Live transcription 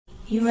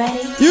You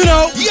ready? You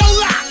know.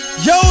 Yola!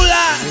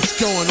 Yola! What's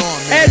going on,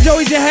 man? At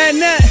Joey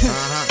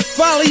Jihad-Cosmic.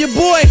 Follow your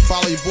boy.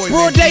 Follow your boy.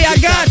 Broad day, I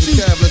got you.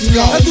 Let's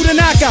go. Let's do the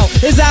knockout.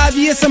 It's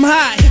obvious I'm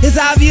hot. It's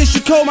obvious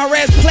you cold. My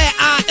rap's plat.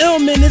 I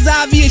am, and it's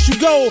obvious you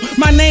go.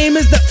 My name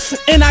is the,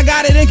 and I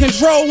got it in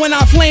control. When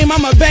I flame,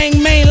 I'm a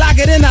bang main, lock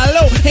it in a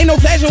low. Ain't no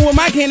flashing with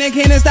my cannon.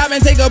 Stop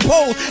and take a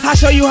pole. I'll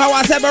show you how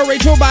I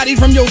separate your body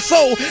from your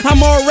soul.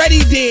 I'm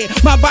already dead.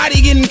 My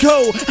body getting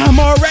cold. I'm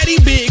already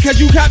big, cause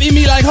you copy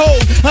me like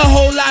hoes. A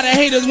whole lot of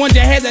haters want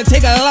your head to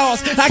take a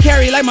loss. I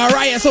carry like my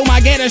riot, so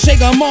my gator shake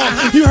them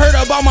off. You heard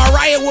about my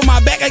riot with my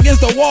back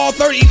against the wall.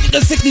 30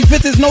 to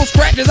 65 is no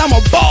scratches. I'm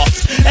a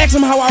boss. Ask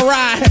him how I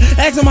ride.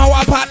 Ask him how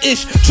I pop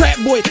ish. Trap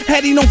boy,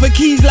 had he known for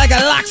keys like a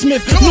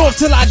locksmith. North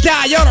till I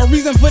die. Y'all the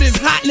reason for this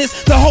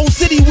hotness. The whole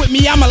city with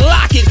me. I'ma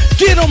lock it.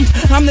 Get him.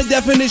 I'm the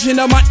definition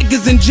of my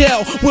niggas in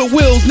jail with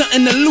wills,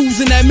 nothing to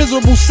lose in that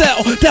miserable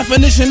cell.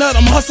 Definition of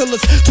them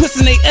hustlers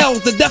twisting they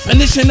L's. The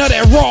definition of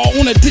that raw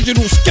on a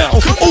digital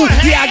scale. Ooh,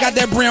 yeah, I got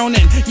that brown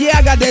in. Yeah,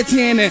 I got that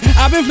tan in.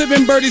 I've been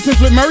flipping birdies since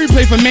Flip Murray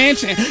played for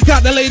Mansion.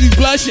 Got the ladies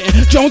blushing.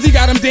 Jonesy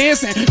got them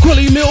dancing.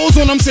 Quilly Mills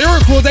on them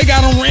Syracuse, they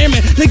got them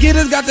ramming. The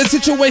getters got the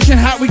situation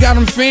hot, we got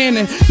them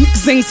fanning.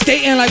 Niggas ain't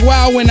skating like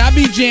wild when I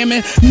be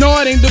jamming. No,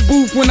 it ain't the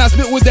booth when I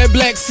spit with that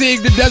black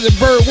cig. The desert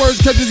bird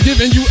words, cause it's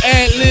giving you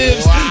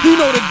ad-libs. You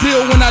know the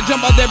deal when I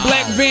jump out that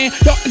black van.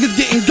 Y'all niggas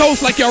getting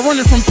ghosts like y'all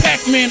running from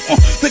Pac-Man.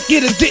 The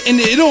getters getting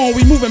it on,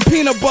 we moving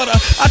peanut butter.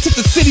 I took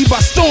the city by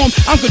storm,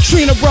 I'm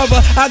Katrina, brother.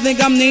 I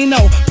think I'm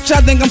Nino, bitch,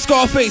 I think I'm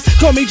Scarface.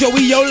 Call me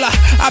Joey Yola,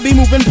 I be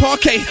moving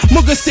parquet.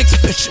 Mugga 6,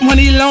 bitch,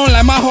 money long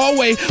like my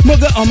hallway.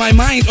 Mugga on my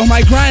mind, on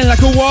my grind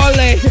like a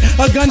Wale.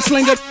 A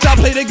gunslinger, I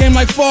play the game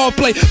like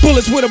foreplay.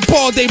 Bullets with a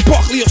ball, Dave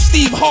Barkley or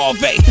Steve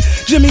Harvey.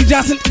 Jimmy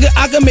Johnson,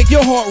 I can make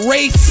your heart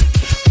race.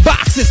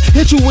 Boxes,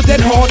 hit you with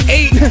that hard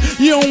 8.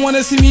 You don't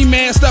wanna see me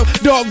masked up.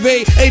 Dog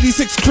Vade,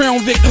 86 Crown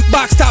Vic,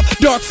 box top,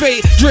 dark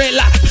fade,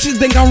 dreadlock. She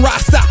think I'm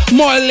Rasta,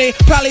 Marley.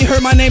 Probably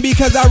heard my name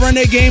because I run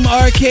that game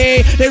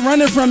arcade. They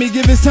running from me,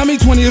 give his tummy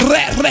 20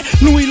 rat.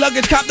 Louis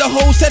luggage, cop the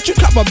whole set. You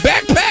cop a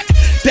backpack?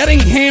 That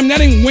ain't ham, that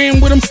ain't wham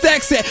with them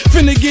stacks at.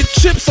 Finna get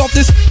chips off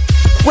this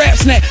rap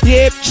snack.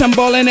 Yeah, bitch, I'm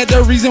ballin' at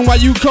the reason why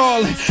you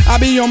callin'. I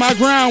be on my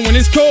grind when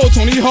it's cold,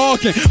 Tony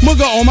Hawkin.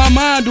 Mugga on my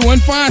mind, doing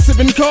fine,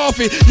 sippin'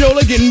 coffee.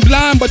 Yola getting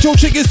blind, but your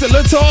chick is still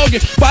a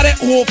target. Buy that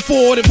whole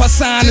Ford if I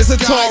sign as a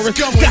Taurus.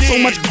 Got so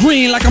much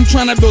green like I'm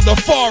trying to build a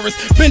forest.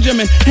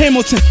 Benjamin,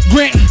 Hamilton,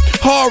 Grant,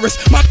 Horace.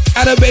 My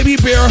got a baby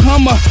bear,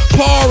 Hummer,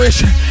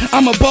 Parish.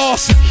 I'm a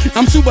boss,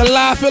 I'm super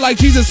live, feel like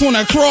Jesus on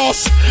a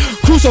cross.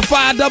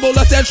 Crucified, double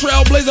up that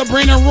trailblazer,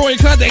 Brandon Roy,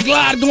 cause they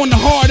glide, going the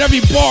hard,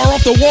 every bar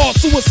off the wall,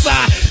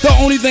 suicide. The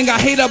only thing I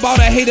hate about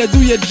a hater,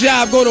 do your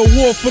job, go to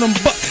war for them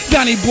bucks.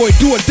 Donnie boy,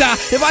 do or die.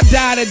 If I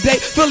die today,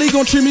 Philly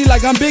gon' treat me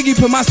like I'm Biggie.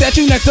 Put my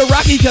statue next to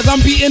Rocky, cause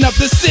I'm beating up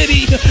the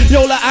city.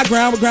 Yola, I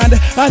grind with grinder.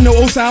 I know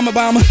Osama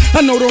Obama.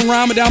 I know them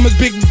Ramadan,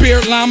 big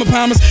beard, llama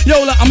palmers.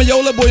 Yola, I'm a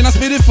Yola boy, and I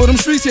spit it for them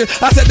streets here.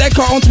 I set that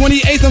car on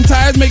 28th, them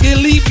tires make it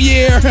leap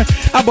year.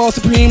 I ball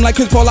supreme like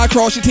Chris Paul, I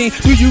cross your team.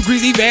 Do you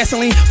greasy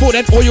Vaseline for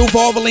that oil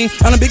Valvoline?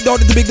 I'm a big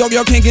dog, the big dog,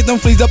 y'all can't get them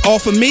fleas up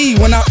off of me.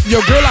 When I,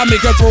 your girl, I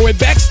make her throw it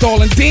back,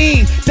 stalling.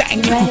 Dean,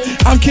 dang,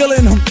 I'm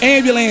killing them.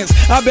 Ambulance,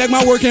 I bag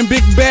my work in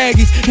big baggies.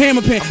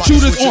 Hammer pen,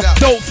 shooters on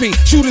dope fiend,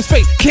 shooters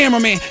fake,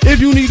 cameraman. If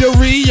you need to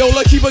read,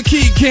 Yola, keep a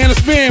key, can of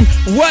spam.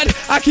 What?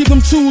 I keep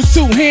them tools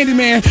too,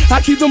 handyman.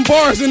 I keep them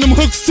bars and them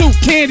hooks too,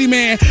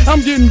 Candyman.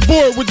 I'm getting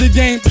bored with the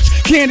game.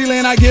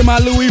 Candyland, I get my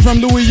Louis from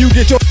Louis, you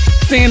get your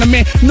stand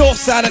man. North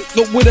side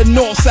go with a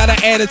north side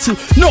of attitude.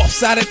 North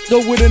side go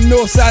with a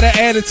north side of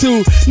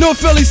attitude. North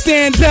Philly,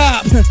 stand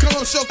up.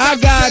 I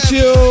got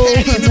you.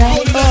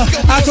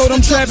 I told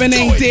them trapping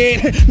ain't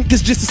dead.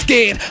 Niggas just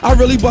scared. I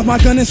really bought my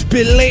gun and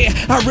spit lead.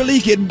 I really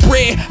get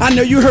bread. I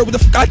know you heard what the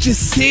fuck I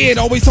just said.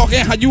 Always talking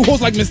how you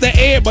hoes like Mr.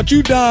 Ed, but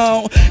you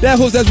don't. That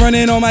hoes that's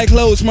running on my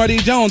clothes. Smarty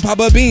Jones,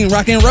 Papa Bean,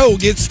 rock and roll,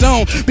 get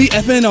stoned. Be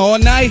effing all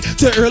night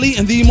to early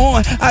in the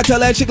morning. I tell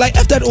that chick like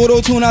F that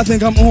auto tune. I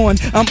think I'm on.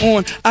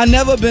 I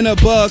never been a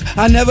bug.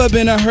 I never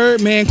been a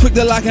herd man. Quick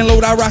to lock and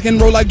load. I rock and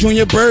roll like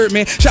Junior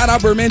Birdman. Shout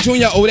out Birdman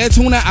Jr. Oh, that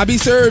tuna I be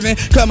serving.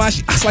 Cut my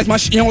I slice my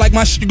you don't like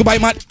my you can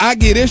bite my. I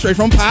get it straight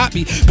from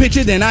Poppy. Pitch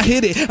it, then I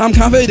hit it. I'm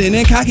confident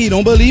and cocky.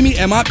 Don't believe me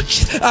and my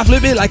bitch. I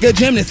flip it like a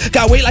gymnast.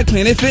 Got weight like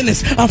Planet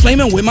Fitness. I'm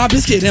flaming with my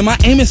biscuit and my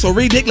aim is so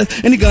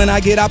ridiculous. Any gun I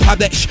get, I pop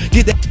that.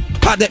 Get that.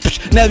 Pop that.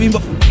 Never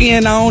even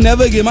and I don't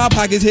never get my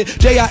pockets hit.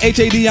 Jihad,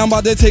 I'm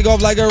about to take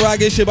off like a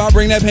rocket ship. I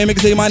bring that payment,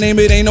 say my name.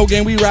 It ain't no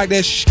game. We rock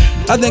that shh.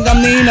 I think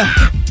I'm Nina.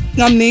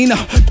 I'm Nina,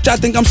 bitch, I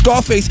think I'm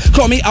Scarface.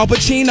 Call me Al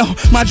Pacino.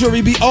 My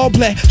jewelry be all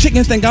black.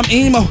 Chicken think I'm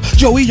emo.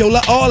 Joey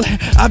Yola all.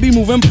 I be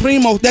moving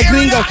primo. That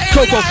gringo,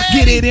 Coco.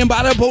 Get it in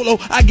by the bolo.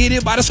 I get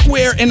it by the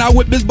square and I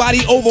whip his body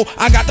oval.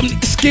 I got them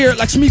niggas scared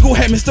like Smeagol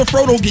had Mr.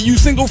 Frodo. Get you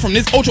single from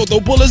this Ocho, throw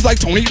bullets like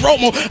Tony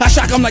Romo. I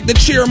shock them like the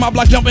cheer, my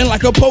block jumping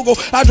like a pogo.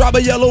 I drop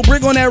a yellow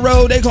brick on that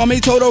road, they call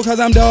me Toto cause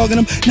I'm dogging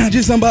them. Not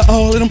just some but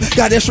all of them.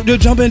 Got that strip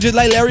jumping just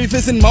like Larry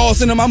Fist and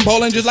Moss in them. I'm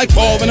balling just like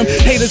Favre in them.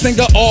 Haters think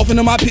they're off in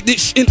them. I pick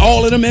this shit in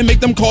all of them and make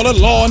them call it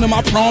law in them.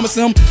 I promise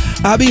them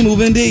I be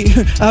moving D,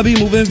 I be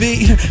moving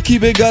V.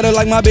 Keep it gutter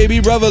like my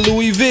baby brother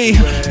Louis V.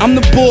 I'm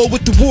the bull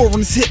with the war on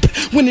his hip.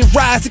 When it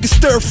rise, it can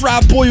stir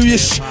fry, boil your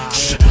shh.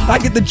 I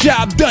get the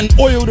job done,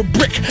 oil the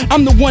brick.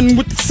 I'm the one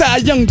with the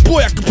side, young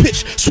boy I can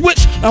pitch. Switch,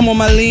 I'm on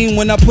my lean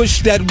when I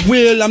push that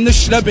wheel. I'm the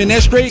shit up in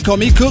that straight, call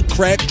me cook,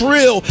 crack,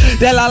 drill.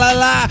 That la la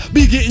la,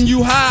 be getting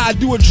you high. I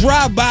do a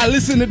drive-by,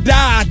 listen to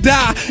die.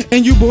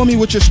 And you bore me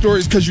with your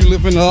stories cause you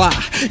live in a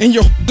lie. And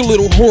you're a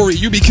little hoary,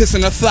 you be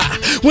kissing a thigh.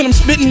 When I'm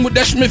spitting with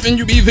that Smith and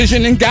you be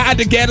visioning God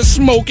to gather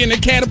smoke and a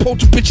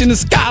catapult you pitch in the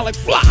sky like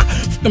fly.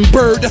 Them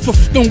bird, that's for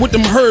fucking with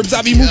them herbs.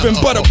 I be moving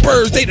butter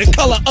birds, they the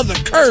color of the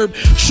curb.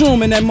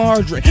 Shroom and that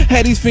margarine,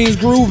 had these fiends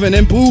grooving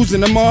and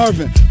boozing the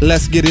Marvin.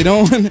 Let's get it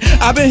on.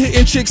 I've been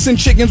hitting chicks and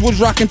chickens with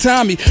rockin'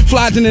 Tommy.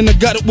 Flogging in the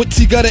gutter with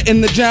T-Gutter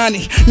and the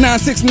Johnny.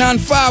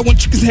 9695 when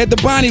chickens had the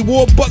Bonnie.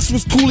 War Bucks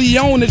was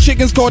Coolio, the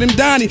chickens called him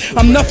Donnie.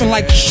 I'm nothing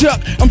like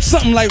Chuck, I'm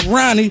something like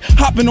Ronnie.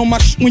 Hopping on my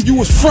when you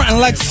was frontin'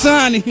 like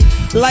Sonny.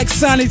 Like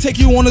Sonny, take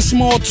you on a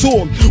small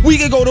tour. We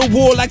could go to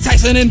war like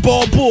Tyson and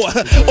Balboa.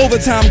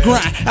 Overtime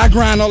grind, I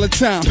grind all the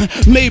time.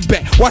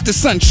 Maybach, watch the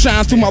sun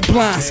shine through my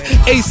blinds.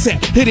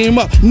 ASAP, hit him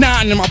up,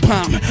 9 in my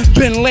palm.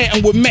 Bin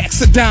Laden with Max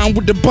down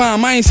with the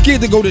bomb. I ain't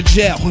scared to go to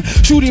jail.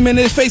 Shoot him in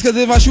his face, cause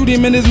if I shoot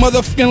him in his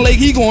motherfucking leg,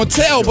 he gon'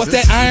 tell. Bust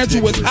that iron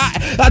to his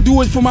eye. I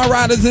do it for my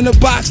riders in the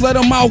box. Let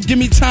them out, give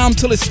me time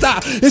till it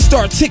stop. And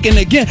start ticking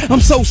again. I'm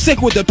so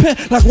sick with the pen.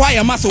 Like why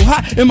am I so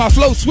hot? And my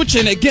flow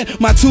switching again.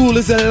 My tool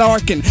is a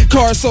larkin.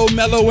 Car so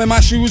mellow and my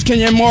shoes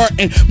Kenyon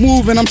Martin.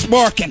 Moving, I'm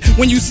sparking.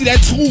 When you see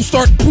that tool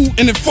start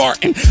pooting and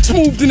farting.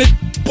 Smooth in it,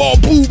 ball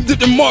boom, dip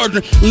the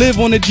margarine. Live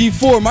on the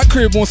G4, my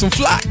crib on some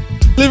fly.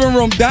 Living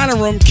room,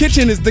 dining room,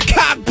 kitchen is the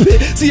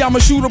cockpit. See, I'm a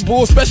shooter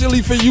bull,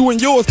 especially for you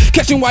and yours.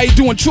 Catching while you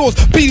doing chores,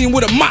 beating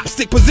with a mop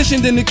stick.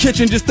 Positioned in the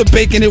kitchen just to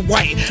baking it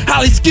white.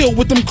 Highly skilled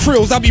with them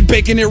krills, I be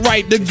baking it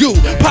right. The goo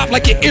pop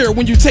like your ear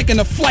when you taking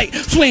a flight.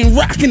 Flame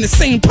rock in the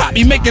same pot,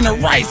 be making the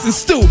rice and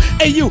stew.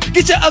 Hey you,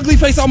 get your ugly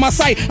face on my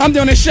sight. I'm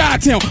down in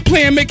Chi-Town,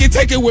 playing make it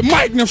take it with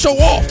Mike. Now show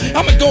off,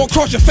 I'ma go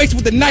across your face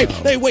with a knife.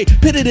 Hey wait,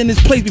 put it in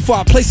this place before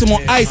I place him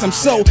on ice. I'm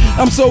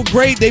so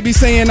great, they be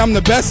saying I'm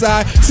the best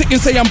side. Sick and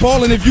say I'm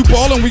ballin', if you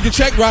ballin' we can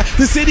check right.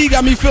 The city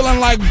got me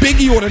feeling like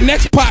Biggie or the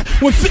next pot.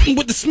 When fitting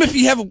with the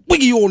Smithy, have a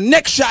wiggy or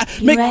neck shot.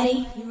 Make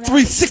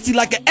 360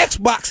 like an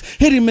Xbox.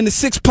 Hit him in the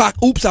 6-pack.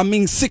 Oops, I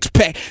mean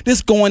 6-pack.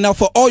 This going out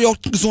for all y'all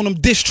niggas on them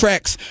diss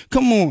tracks.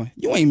 Come on,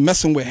 you ain't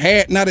messing with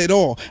Hat, not at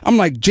all. I'm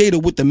like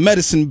Jada with the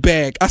medicine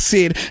bag. I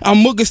said, I'm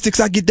Mugga Sticks,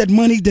 I get that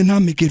money, then I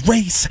make it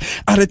race.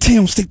 Out of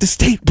town, state to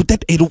state with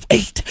that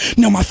 808.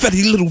 Now my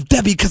fatty little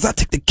Debbie, cause I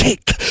take the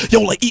cake.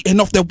 Y'all are eating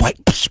off that white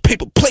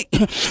paper plate.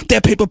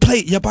 That paper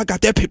plate, yep, I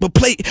got that paper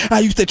plate. I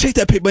used to chase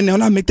that paper, now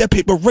I make that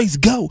paper race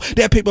go.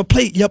 That paper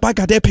plate, yep, I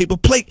got that paper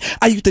plate.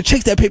 I used to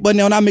chase that paper,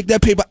 now I make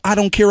that paper. I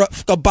don't care a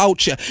fuck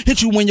about ya.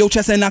 Hit you in your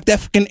chest and knock that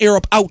fucking air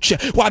up out ya.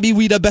 Why be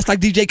we the best like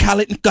DJ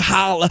Khaled and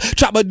Kahala?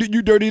 Chopper do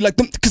you dirty like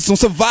them cause on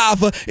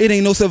Survivor. It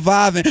ain't no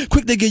surviving.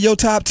 Quick to get your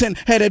top 10.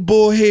 Had that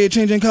bull head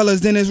changing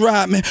colors, then it's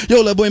right, man. Yo,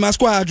 little boy, my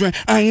squadron.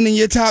 I ain't in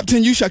your top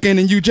 10. You shucking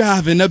and you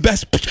jiving. The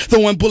best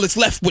throwing bullets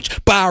left,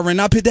 which Byron.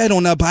 I put that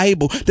on the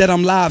Bible. That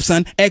I'm live,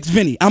 son. Ex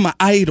Vinny, I'm an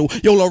idol.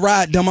 Yola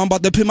ride dumb. I'm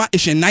about to put my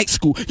ish in night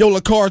school.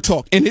 Yola car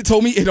talk. And it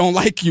told me it don't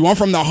like you. I'm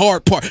from the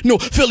hard part. No,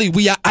 Philly,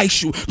 we are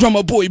ice you.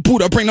 Drummer boy,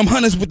 Buddha, bring them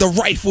hunters with the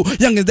rifle.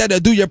 Youngins that'll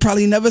do you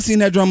probably never seen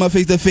that drummer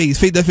face to face.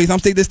 Face to face. I'm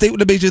state to state with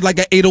the bass just like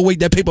an 808.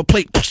 That paper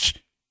plate.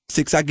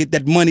 6, I get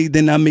that money,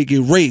 then I make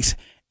it race.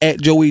 At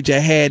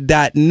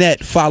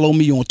JoeyJihad.net, follow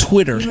me on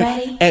Twitter.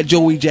 At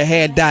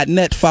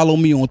JoeyJihad.net, follow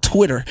me on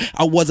Twitter.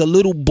 I was a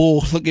little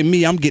bull. Look at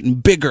me, I'm getting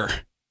bigger.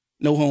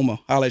 No homo.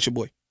 Holla at your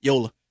boy.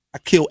 Yola. I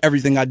kill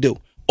everything I do.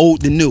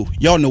 Old to new.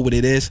 Y'all know what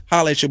it is.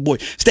 Holla at your boy.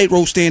 State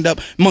Road stand up.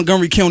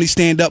 Montgomery County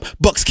stand up.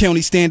 Bucks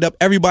County stand up.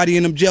 Everybody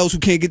in them jails who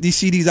can't get these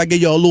CDs, I give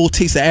y'all a little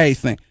taste of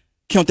everything.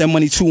 Count that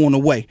money too on the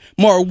way.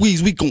 Mara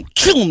Weeds, we gon'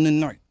 kill them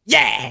tonight.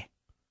 Yeah!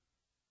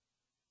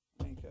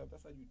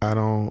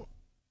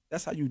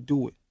 That's how you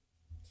do it.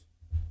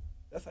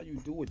 That's how you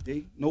do it,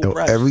 D. No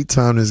pressure. Every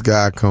time this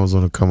guy comes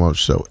on the Come Up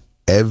Show,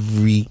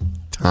 every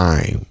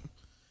time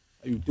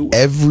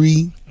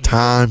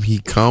he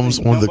comes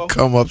on the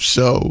Come Up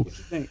Show,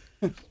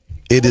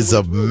 it is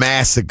a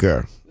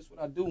massacre.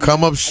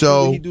 Come Up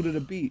Show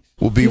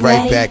will be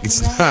right back.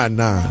 It's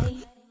 9-9.